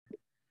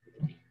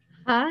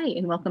Hi,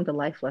 and welcome to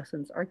Life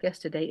Lessons. Our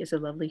guest today is a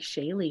lovely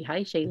Shaylee.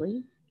 Hi,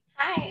 Shaylee.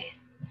 Hi,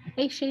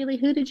 Hey, Shaylee,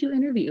 who did you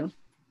interview?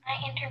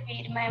 I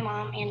interviewed my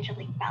mom,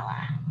 Angelique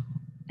Bella.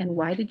 And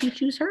why did you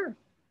choose her?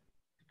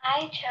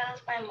 I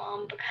chose my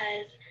mom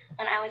because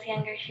when I was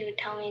younger, she would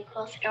tell me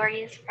cool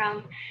stories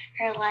from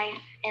her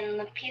life in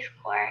the Peace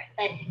Corps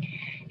that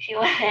she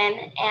was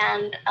in,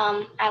 and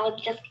I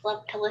would just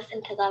love to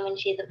listen to them, and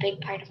she's a big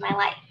part of my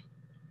life.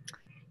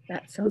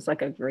 That sounds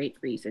like a great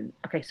reason.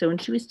 Okay, so when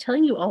she was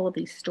telling you all of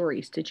these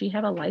stories, did she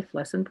have a life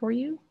lesson for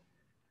you?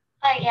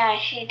 Yeah,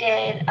 she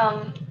did.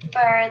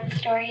 For the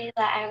story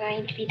that I'm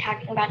going to be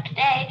talking about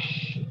today,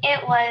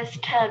 it was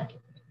to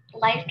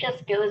life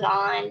just goes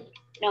on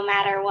no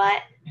matter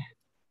what.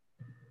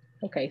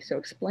 Okay, so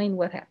explain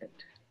what happened.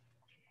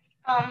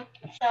 Um,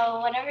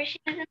 so whenever she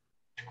was in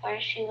school,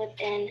 she was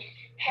in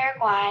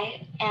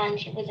Paraguay and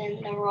she was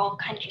in the rural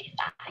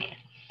countryside.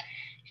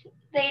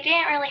 They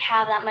didn't really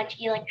have that much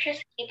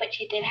electricity, but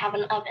she did have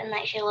an oven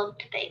that she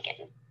loved to bake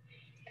in.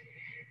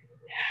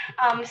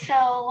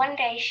 So one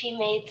day she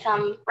made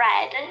some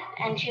bread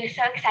and she was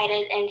so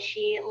excited and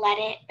she let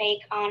it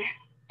bake on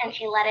and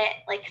she let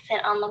it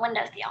sit on the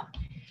windowsill.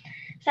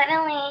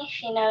 Suddenly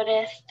she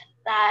noticed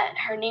that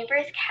her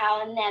neighbor's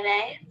cow,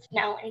 Neve,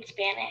 snow in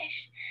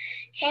Spanish,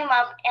 came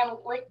up and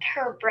licked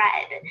her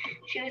bread.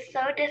 She was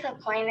so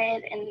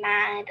disappointed and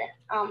mad,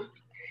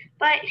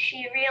 but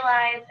she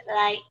realized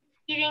that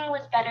eating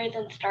was better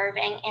than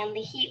starving, and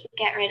the heat would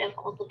get rid of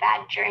all the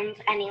bad germs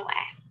anyway.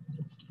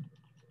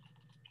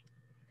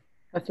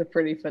 That's a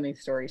pretty funny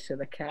story. So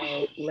the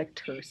cow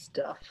licked her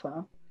stuff,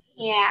 huh?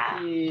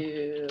 Yeah.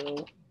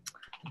 Ew.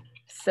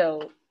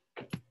 So,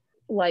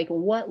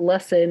 what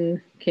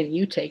lesson can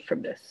you take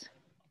from this?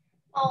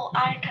 Well,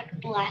 I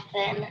took the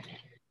lesson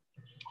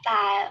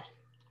that,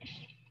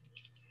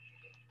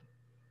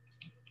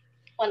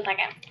 one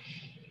second.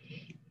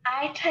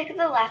 I took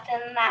the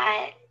lesson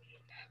that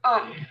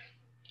um,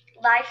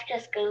 life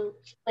just goes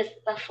with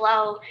the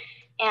flow,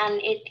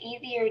 and it's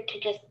easier to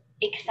just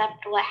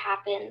accept what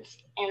happens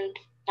and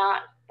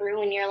not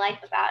ruin your life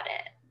about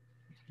it.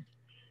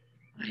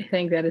 I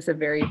think that is a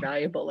very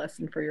valuable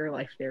lesson for your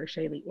life there,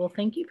 Shaylee. Well,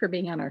 thank you for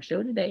being on our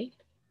show today.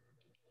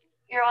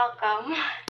 You're welcome.